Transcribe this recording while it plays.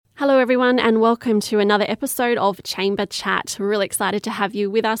Hello everyone and welcome to another episode of Chamber Chat. We're really excited to have you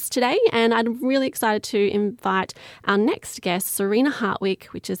with us today, and I'm really excited to invite our next guest, Serena Hardwick,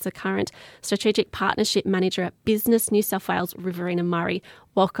 which is the current Strategic Partnership Manager at Business NSW Riverina Murray.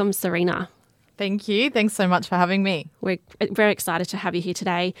 Welcome, Serena. Thank you. Thanks so much for having me. We're very excited to have you here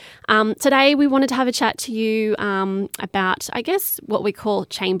today. Today we wanted to have a chat to you about, I guess, what we call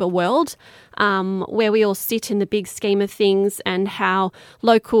chamber world, where we all sit in the big scheme of things and how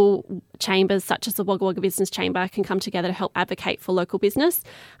local chambers such as the Wagga Wagga Business Chamber can come together to help advocate for local business.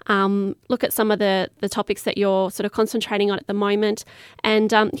 Look at some of the topics that you're sort of concentrating on at the moment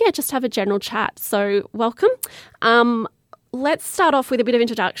and, just have a general chat. So welcome. Let's start off with a bit of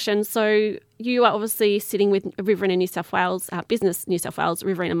introduction. So you are obviously sitting with Riverina New South Wales, Business New South Wales,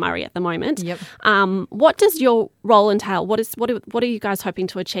 Riverina Murray at the moment. Yep. What does your role entail? What are you guys hoping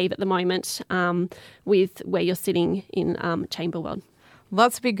to achieve at the moment with where you're sitting in Chamber World? Well,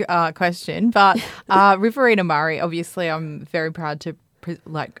 that's a big question, but Riverina Murray, obviously I'm very proud to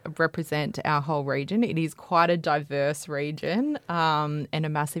represent our whole region. It is quite a diverse region and a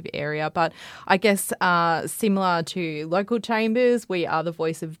massive area, but I guess similar to local chambers, we are the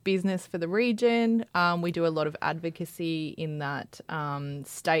voice of business for the region. We do a lot of advocacy in that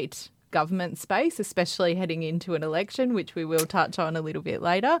state government space, especially heading into an election, which we will touch on a little bit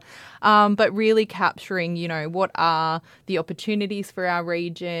later, but really capturing, what are the opportunities for our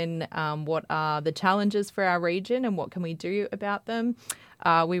region, what are the challenges for our region and what can we do about them.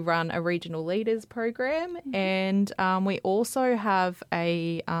 We run a regional leaders program and we also have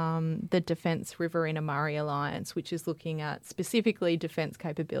the Defence Riverina Murray Alliance, which is looking at specifically defence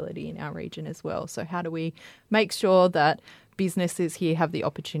capability in our region as well. So how do we make sure that businesses here have the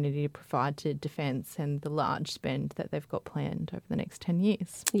opportunity to provide to defence and the large spend that they've got planned over the next 10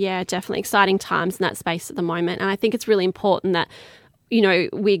 years. Yeah, definitely exciting times in that space at the moment. And I think it's really important that,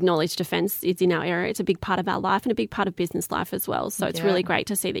 we acknowledge defence is in our area. It's a big part of our life and a big part of business life as well. So it's really great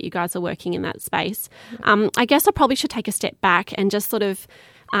to see that you guys are working in that space. Yeah. I guess I probably should take a step back and just sort of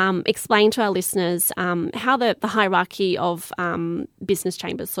explain to our listeners how the hierarchy of business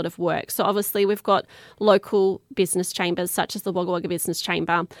chambers sort of works. So obviously we've got local business chambers such as the Wagga Wagga Business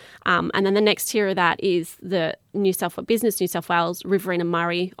Chamber, and then the next tier of that is the Business New South Wales, Riverina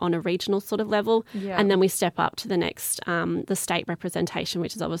Murray on a regional sort of level, and then we step up to the next, the state representation,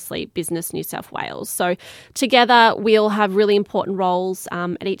 which is obviously Business New South Wales. So together we all have really important roles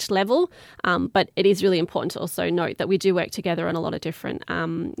at each level, but it is really important to also note that we do work together on a lot of different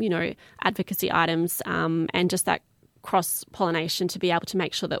advocacy items and just that cross-pollination to be able to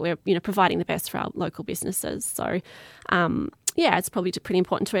make sure that we're, providing the best for our local businesses. So, it's probably pretty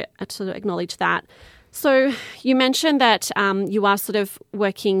important to sort of acknowledge that. So you mentioned that you are sort of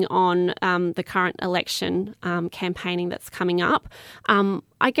working on the current election campaigning that's coming up.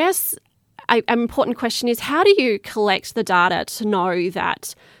 I guess an important question is, how do you collect the data to know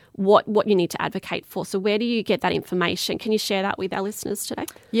that what you need to advocate for? So where do you get that information? Can you share that with our listeners today?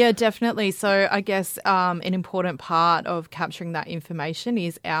 Yeah, definitely. So I guess an important part of capturing that information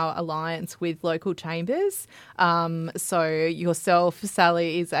is our alliance with local chambers. So yourself,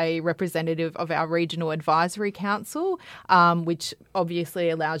 Sally, is a representative of our Regional Advisory Council, which obviously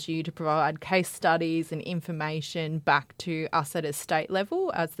allows you to provide case studies and information back to us at a state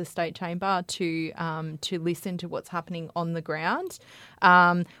level as the state chamber to listen to what's happening on the ground.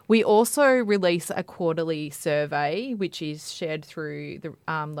 We also release a quarterly survey, which is shared through the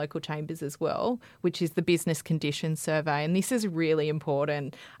local chambers as well, which is the Business Conditions Survey. And this is really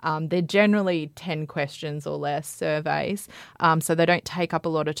important. They're generally 10 questions or less surveys, so they don't take up a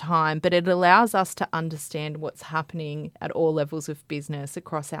lot of time, but it allows us to understand what's happening at all levels of business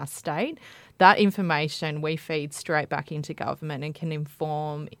across our state. That information we feed straight back into government and can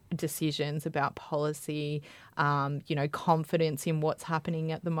inform decisions about policy, confidence in what's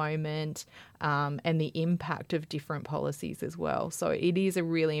happening at the moment, and the impact of different policies as well. So it is a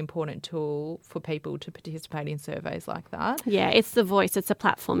really important tool for people to participate in surveys like that. Yeah, it's the voice, it's a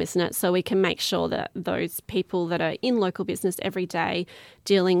platform, isn't it? So we can make sure that those people that are in local business every day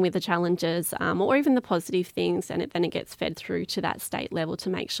dealing with the challenges or even the positive things, and then it gets fed through to that state level to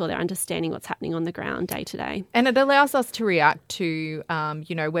make sure they're understanding what's happening on the ground day to day. And it allows us to react to,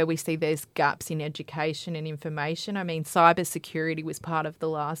 where we see there's gaps in education and information. I mean, cybersecurity was part of the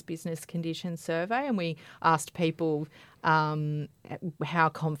last Business Conditions Survey, and we asked people how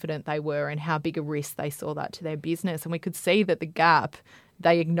confident they were and how big a risk they saw that to their business. And we could see that the gap,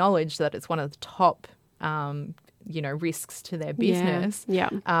 they acknowledged that it's one of the top risks to their business, Yeah.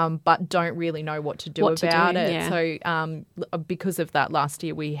 but don't really know what to do about it. Yeah. So because of that, last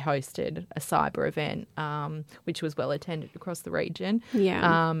year we hosted a cyber event, which was well attended across the region.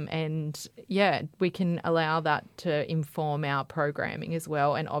 Yeah. And we can allow that to inform our programming as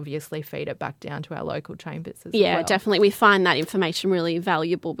well, and obviously feed it back down to our local chambers as well. Yeah, definitely. We find that information really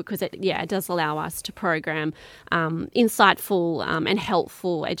valuable because it does allow us to program insightful and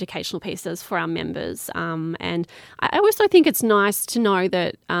helpful educational pieces for our members. And I also think it's nice to know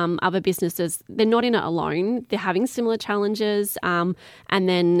that other businesses, they're not in it alone. They're having similar challenges. And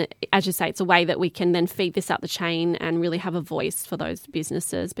then, as you say, it's a way that we can then feed this up the chain and really have a voice for those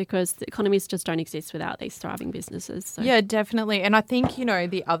businesses, because the economies just don't exist without these thriving businesses. So. Yeah, definitely. And I think,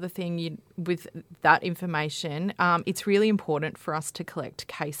 the other thing with that information, it's really important for us to collect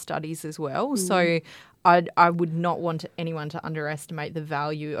case studies as well. So I would not want anyone to underestimate the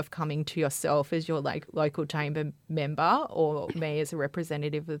value of coming to yourself as your local chamber member, or me as a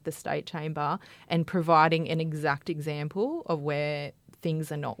representative of the state chamber, and providing an exact example of where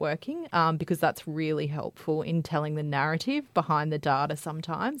things are not working, because that's really helpful in telling the narrative behind the data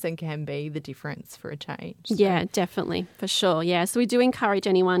sometimes, and can be the difference for a change. So. Yeah, definitely, for sure. Yeah, so we do encourage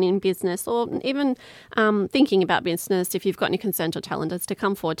anyone in business, or even thinking about business, if you've got any concerns or challenges, to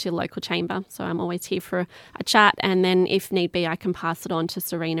come forward to your local chamber. So I'm always here for a chat, and then if need be, I can pass it on to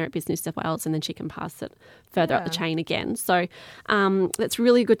Serena at Business New South Wales, and then she can pass it further up the chain again. So that's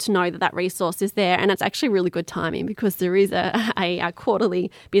really good to know that resource is there, and it's actually really good timing because there is a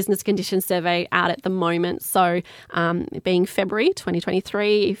quarterly business conditions survey out at the moment. So being February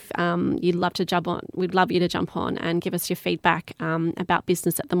 2023, if you'd love to jump on, we'd love you to jump on and give us your feedback about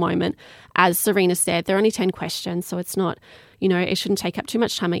business at the moment. As Serena said, there are only 10 questions, so it's not, it shouldn't take up too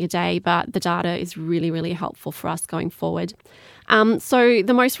much time of your day, but the data is really, really helpful for us going forward. So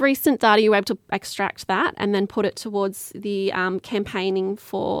the most recent data, you were able to extract that and then put it towards the campaigning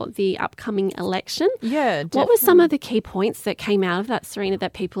for the upcoming election. Yeah, definitely. What were some of the key points that came out of that, Serena,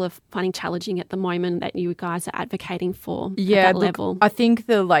 that people are finding challenging at the moment that you guys are advocating for at that level? I think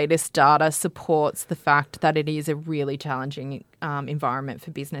the latest data supports the fact that it is a really challenging environment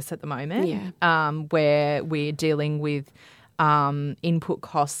for business at the moment, where we're dealing with input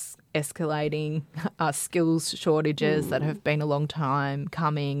costs escalating, skills shortages that have been a long time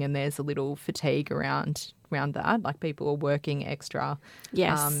coming, and there's a little fatigue around that. Like, people are working extra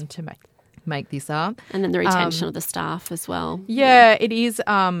to make this up. And then the retention of the staff as well. Yeah, it is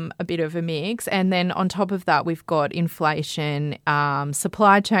a bit of a mix. And then on top of that, we've got inflation,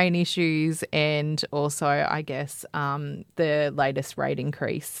 supply chain issues, and also, I guess, the latest rate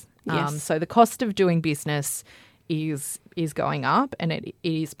increase. So the cost of doing business is going up, and it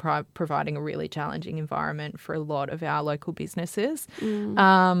is providing a really challenging environment for a lot of our local businesses.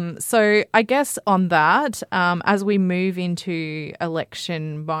 So I guess on that, as we move into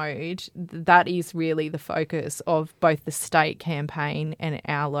election mode, that is really the focus of both the state campaign and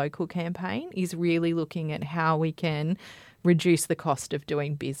our local campaign, is really looking at how we can reduce the cost of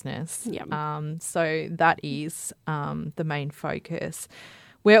doing business. So that is the main focus.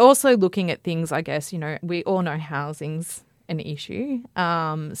 We're also looking at things, I guess, we all know housing's an issue.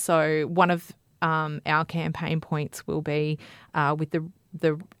 So one of our campaign points will be with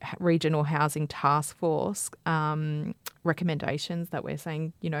the Regional Housing Task Force recommendations that we're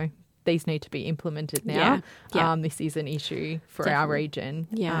saying, these need to be implemented now. This is an issue for our region.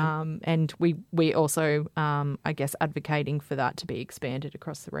 And we also, I guess, advocating for that to be expanded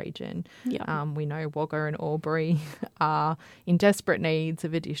across the region. We know Wagga and Albury are in desperate needs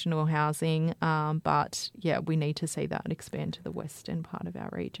of additional housing, but we need to see that expand to the western part of our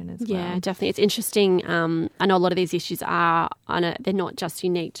region as well. Yeah, definitely. It's interesting. I know a lot of these issues they're not just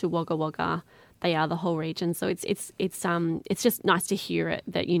unique to Wagga Wagga. They are the whole region. So it's just nice to hear it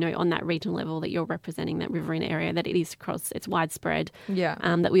that, on that regional level that you're representing that Riverina area, that it is it's widespread.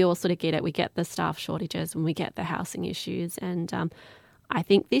 That we all sort of get it. We get the staff shortages and we get the housing issues. And I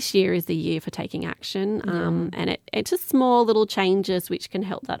think this year is the year for taking action. And it's just small little changes which can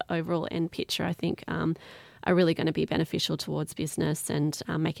help that overall end picture, I think, are really going to be beneficial towards business and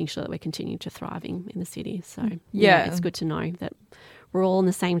making sure that we're continuing to thriving in the city. So it's good to know that we're all on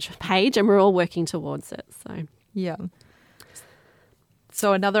the same page and we're all working towards it.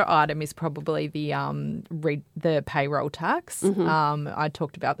 So another item is probably the payroll tax. I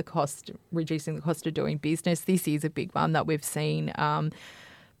talked about reducing the cost of doing business. This is a big one that we've seen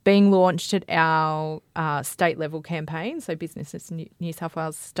being launched at our state level campaign. So Business New South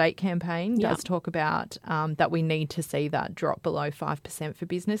Wales state campaign does talk about that we need to see that drop below 5% for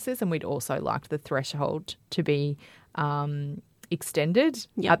businesses, and we'd also like the threshold to be extended.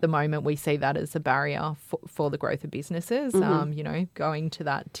 Yep. At the moment, we see that as a barrier for the growth of businesses. Going to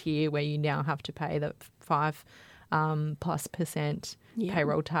that tier where you now have to pay the 5+%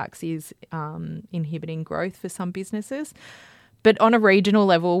 payroll tax is inhibiting growth for some businesses. But on a regional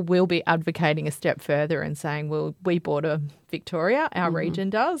level, we'll be advocating a step further and saying, well, we border Victoria, our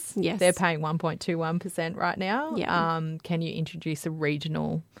region does. Yes. They're paying 1.21% right now. Yeah. Can you introduce a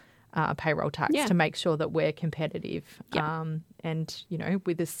regional payroll tax to make sure that we're competitive? And,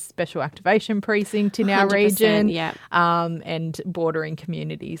 with a special activation precinct in our region and bordering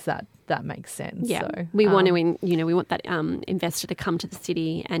communities, that makes sense. Yeah. So, we want to, we want that investor to come to the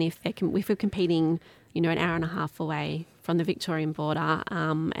city, and if we're competing, an hour and a half away from the Victorian border,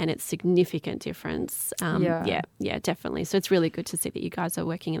 and it's significant difference. Definitely. So it's really good to see that you guys are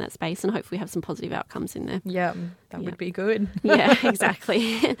working in that space, and hopefully have some positive outcomes in there. Yeah, that would be good. Yeah,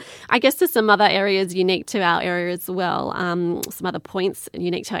 exactly. I guess there's some other areas unique to our area as well. Some other points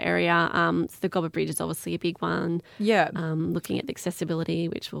unique to our area. So the Gobba Bridge is obviously a big one. Yeah. Looking at the accessibility,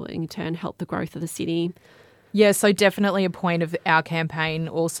 which will in turn help the growth of the city. Yeah, so definitely a point of our campaign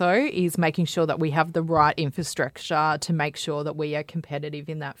also is making sure that we have the right infrastructure to make sure that we are competitive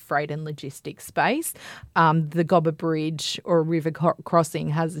in that freight and logistics space. The Gobba Bridge or river crossing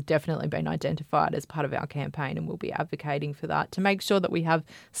has definitely been identified as part of our campaign, and we'll be advocating for that to make sure that we have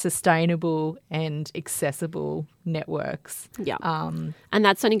sustainable and accessible networks. Yeah, and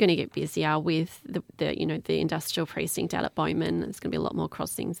that's only going to get busier with the industrial precinct out at Bowman. There's going to be a lot more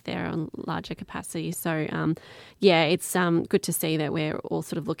crossings there on larger capacity. So it's good to see that we're all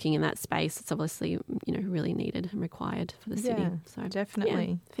sort of looking in that space. It's obviously really needed and required for the city. So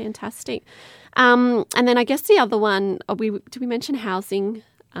definitely, fantastic. And then I guess the other one, did we mention housing?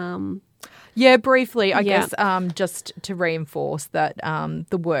 Yeah, briefly, I guess just to reinforce that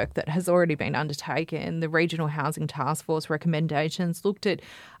the work that has already been undertaken, the Regional Housing Task Force recommendations looked at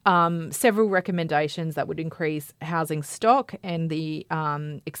several recommendations that would increase housing stock and the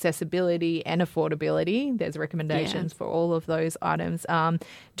accessibility and affordability. There's recommendations for all of those items,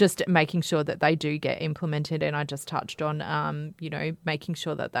 just making sure that they do get implemented. And I just touched on, making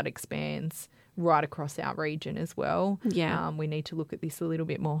sure that expands right across our region as well. Yeah. We need to look at this a little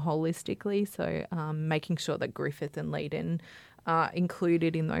bit more holistically. So making sure that Griffith and Leedon are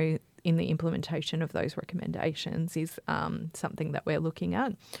included in the implementation of those recommendations is something that we're looking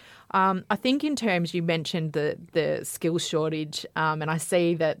at. I think in terms, you mentioned the skills shortage, and I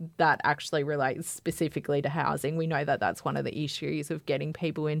see that actually relates specifically to housing. We know that that's one of the issues of getting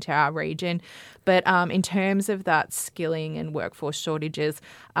people into our region. But in terms of that skilling and workforce shortages,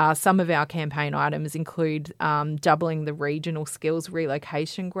 some of our campaign items include doubling the regional skills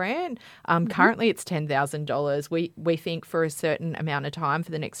relocation grant. Currently it's $10,000. We think for a certain amount of time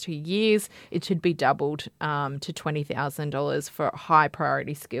for the next 2 years, it should be doubled to $20,000 for high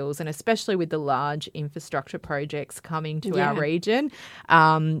priority skills, and especially with the large infrastructure projects coming to our region.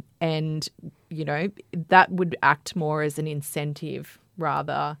 And, that would act more as an incentive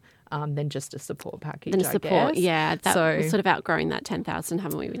rather than just a support package, I guess. Yeah. We've sort of outgrown that 10,000,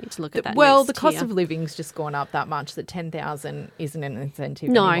 haven't we? We need to look at that. Well, the cost of living's just gone up that much that 10,000 isn't an incentive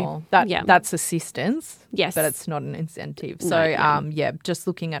anymore. That's assistance, yes, but it's not an incentive. So, just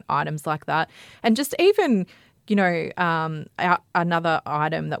looking at items like that. And just even, another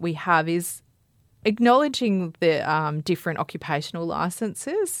item that we have is acknowledging the different occupational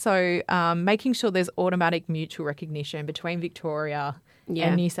licenses. So making sure there's automatic mutual recognition between Victoria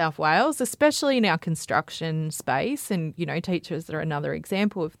and New South Wales, especially in our construction space. And, teachers are another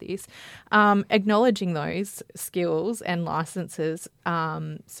example of this. Acknowledging those skills and licenses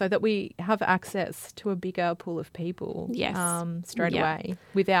so that we have access to a bigger pool of people straight away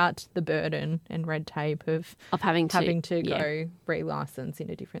without the burden and red tape of having to go re-license in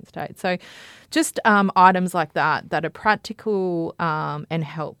a different state. So just items like that are practical and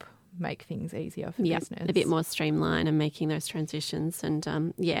help make things easier for business. A bit more streamlined and making those transitions.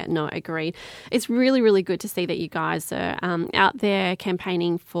 And agreed. It's really, really good to see that you guys are out there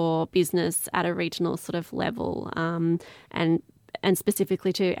campaigning for business at a regional sort of level and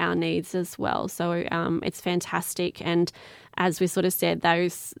specifically to our needs as well. So it's fantastic. And as we sort of said,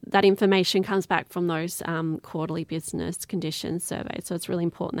 that information comes back from those quarterly business conditions surveys. So it's really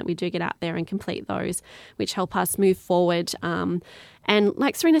important that we do get out there and complete those, which help us move forward. And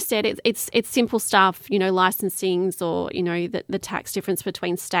like Serena said, it's simple stuff, licensings or, the tax difference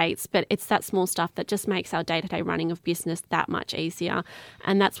between states, but it's that small stuff that just makes our day-to-day running of business that much easier.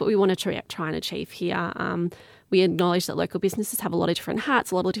 And that's what we want to try and achieve here. we acknowledge that local businesses have a lot of different hats,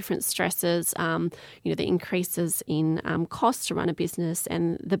 a lot of different stresses, the increases in costs to run a business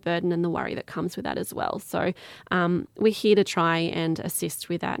and the burden and the worry that comes with that as well. So we're here to try and assist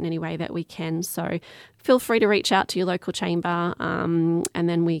with that in any way that we can. So feel free to reach out to your local chamber and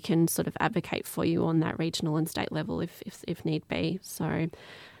then we can sort of advocate for you on that regional and state level if need be. So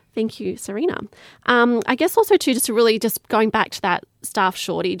thank you, Serena. I guess also too, just going back to that staff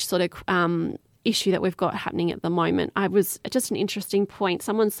shortage sort of issue that we've got happening at the moment. I was just an interesting point.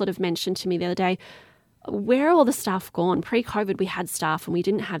 Someone sort of mentioned to me the other day, where are all the staff gone? Pre-COVID, we had staff and we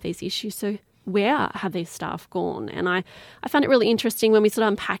didn't have these issues. So where have these staff gone? And I found it really interesting when we sort of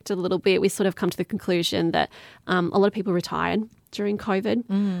unpacked it a little bit. We sort of come to the conclusion that a lot of people retired during COVID.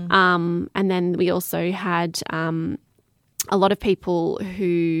 And then we also had a lot of people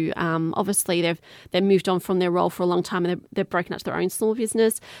who obviously they've moved on from their role for a long time and they've broken up to their own small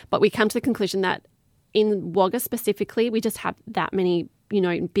business. But we come to the conclusion that in Wagga specifically, we just have that many,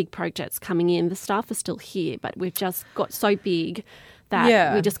 big projects coming in. The staff are still here, but we've just got so big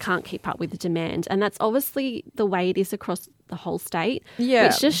that we just can't keep up with the demand. And that's obviously the way it is across the whole state,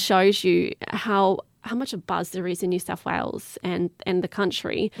 which just shows you how much a buzz there is in New South Wales and the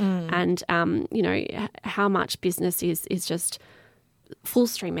country and, how much business is just full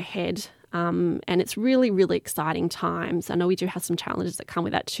stream ahead. And it's really, really exciting times. I know we do have some challenges that come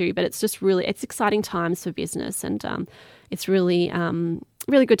with that too, but it's exciting times for business. And it's really,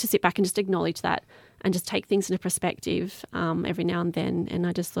 really good to sit back and just acknowledge that and just take things into perspective every now and then. And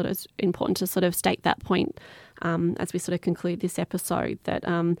I just thought it was important to sort of state that point as we sort of conclude this episode that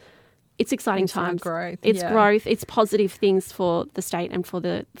it's exciting times. Growth. It's growth. It's positive things for the state and for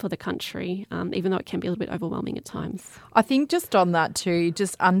the country, even though it can be a little bit overwhelming at times. I think just on that too,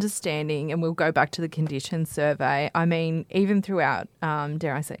 just understanding, and we'll go back to the conditions survey. I mean, even throughout,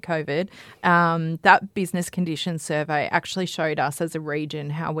 dare I say, COVID, that business conditions survey actually showed us as a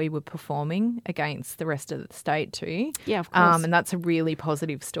region how we were performing against the rest of the state too. Yeah, of course. And that's a really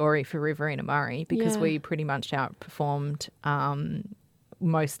positive story for Riverina Murray because we pretty much outperformed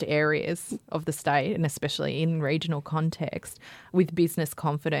most areas of the state, and especially in regional context, with business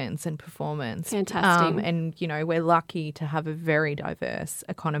confidence and performance. Fantastic. And, we're lucky to have a very diverse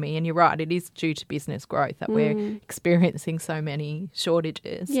economy. And you're right, it is due to business growth that we're experiencing so many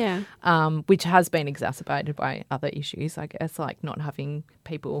shortages, which has been exacerbated by other issues, I guess, like not having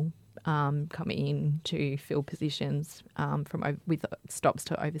people come in to fill positions with stops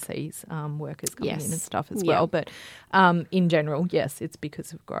to overseas workers coming in and stuff as well. But in general, yes, it's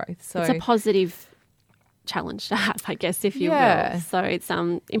because of growth. So it's a positive challenge to have, I guess, if you will. So it's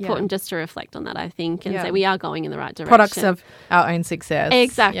important just to reflect on that, I think, and say we are going in the right direction. Products of our own success.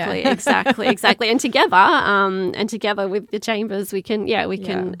 Exactly. And together with the chambers, we can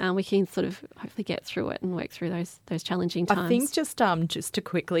sort of hopefully get through it and work through those challenging times. I think just to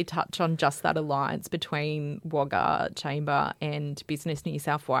quickly touch on just that alliance between Wagga Chamber and Business New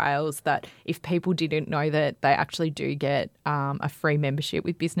South Wales, that if people didn't know that they actually do get a free membership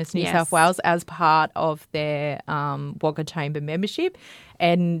with Business New South Wales as part of their Wagga Chamber membership.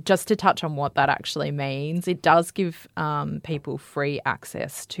 And just to touch on what that actually means, it does give people free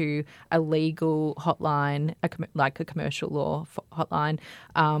access to a legal hotline, like a commercial law hotline,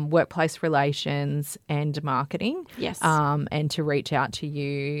 workplace relations and marketing. Yes. And to reach out to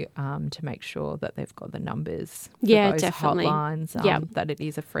you to make sure that they've got the numbers for those definitely. Hotlines, that it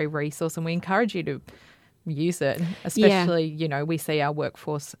is a free resource. And we encourage you to use it, especially, we see our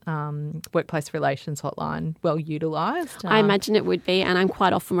workplace relations hotline well utilised. I imagine it would be, and I'm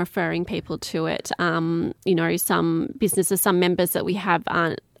quite often referring people to it. Some businesses, some members that we have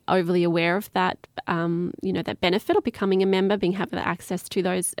aren't overly aware of that, that benefit of becoming a member, having access to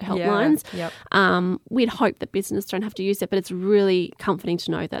those helplines. We'd hope that business don't have to use it, but it's really comforting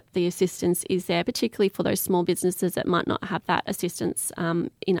to know that the assistance is there, particularly for those small businesses that might not have that assistance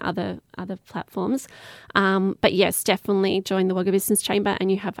in other platforms. But yes, definitely join the Wagga Business Chamber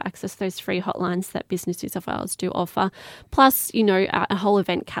and you have access to those free hotlines that Business New South Wales do offer. Plus, a whole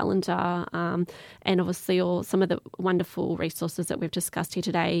event calendar and obviously some of the wonderful resources that we've discussed here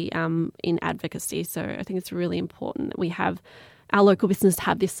today in advocacy. So I think it's really important that we have our local business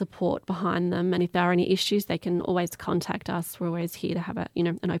have this support behind them. And if there are any issues, they can always contact us. We're always here to have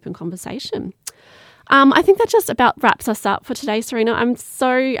an open conversation. I think that just about wraps us up for today, Serena. I'm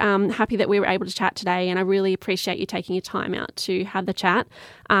so happy that we were able to chat today, and I really appreciate you taking your time out to have the chat.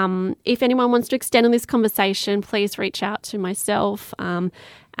 If anyone wants to extend on this conversation, please reach out to myself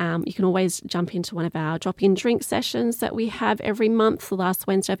You can always jump into one of our drop-in drink sessions that we have every month, the last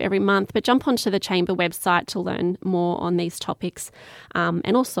Wednesday of every month. But jump onto the Chamber website to learn more on these topics.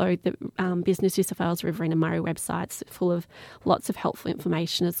 And also the Business New South Wales Riverina Murray website's full of lots of helpful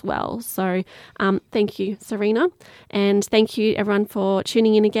information as well. So thank you, Serena. And thank you, everyone, for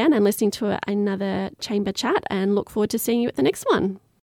tuning in again and listening to another Chamber chat, and look forward to seeing you at the next one.